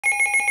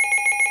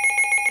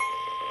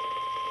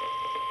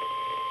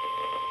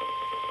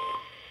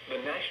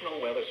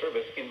National Weather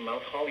Service in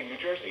Mount Holly, New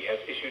Jersey has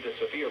issued a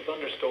severe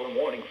thunderstorm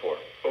warning for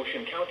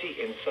Ocean County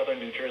in southern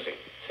New Jersey,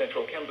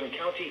 Central Camden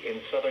County in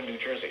southern New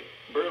Jersey,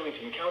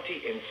 Burlington County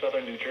in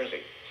southern New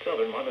Jersey,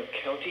 southern Monmouth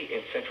County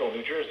in central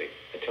New Jersey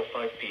until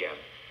 5 p.m.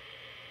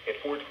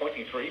 At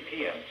 4:23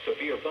 p.m.,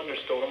 severe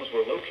thunderstorms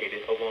were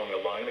located along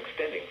a line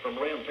extending from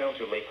Ramtown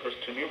to Lakehurst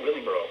to near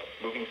Willingboro,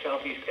 moving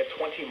southeast at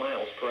 20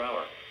 miles per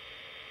hour.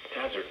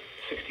 Hazard,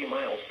 60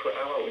 miles per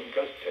hour wind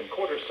gusts and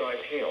quarter-size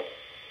hail.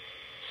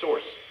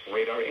 Source,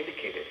 radar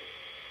indicated.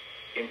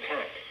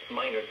 Impact,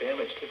 minor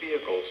damage to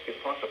vehicles if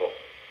possible.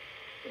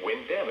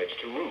 Wind damage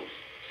to roofs,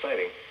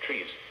 siding,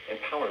 trees,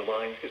 and power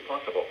lines is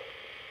possible.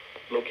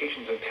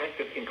 Locations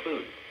impacted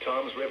include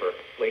Toms River,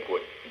 Lakewood,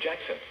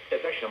 Jackson,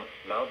 Evesham,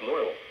 Mount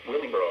Laurel,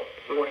 Willingboro,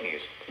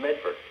 Voorhees,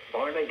 Medford,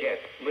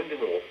 Barnegat,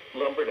 Lindenwood,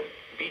 Lumberton,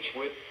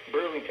 Beechwood,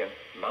 Burlington,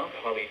 Mount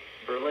Holly,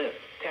 Berlin,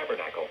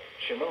 Tabernacle,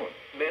 Shimone,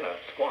 Mena,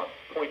 Squam,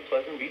 Point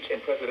Pleasant Beach,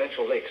 and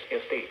Presidential Lakes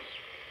Estates.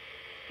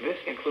 This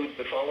includes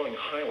the following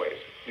highways: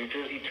 New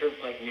Jersey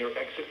Turnpike near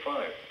Exit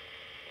 5,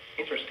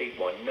 Interstate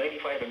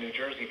 195 in New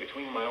Jersey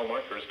between mile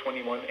markers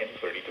 21 and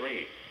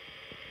 33,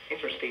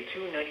 Interstate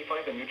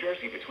 295 in New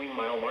Jersey between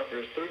mile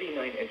markers 39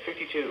 and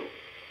 52,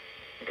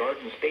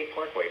 Garden State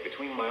Parkway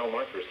between mile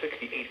markers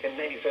 68 and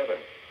 97.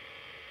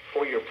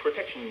 For your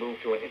protection, move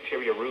to an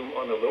interior room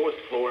on the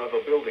lowest floor of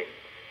a building.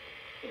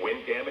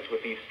 Wind damage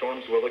with these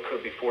storms will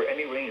occur before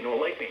any rain or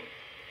lightning.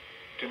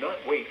 Do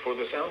not wait for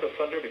the sound of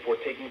thunder before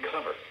taking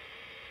cover.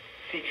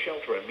 Seek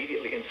shelter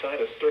immediately inside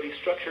a sturdy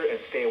structure and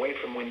stay away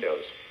from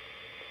windows.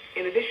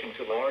 In addition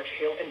to large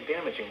hail and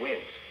damaging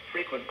winds,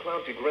 frequent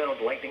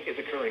cloud-to-ground lightning is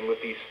occurring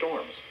with these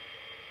storms.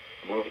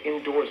 Move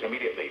indoors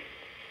immediately.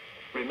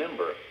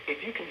 Remember,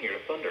 if you can hear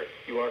thunder,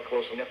 you are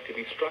close enough to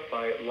be struck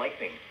by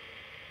lightning.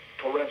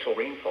 Torrential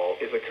rainfall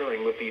is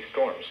occurring with these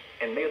storms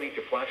and may lead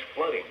to flash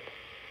flooding.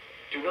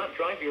 Do not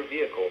drive your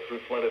vehicle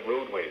through flooded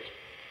roadways.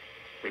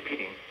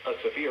 Repeating, a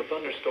severe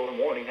thunderstorm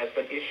warning has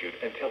been issued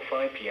until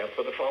 5 p.m.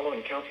 for the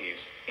following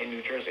counties in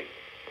New Jersey: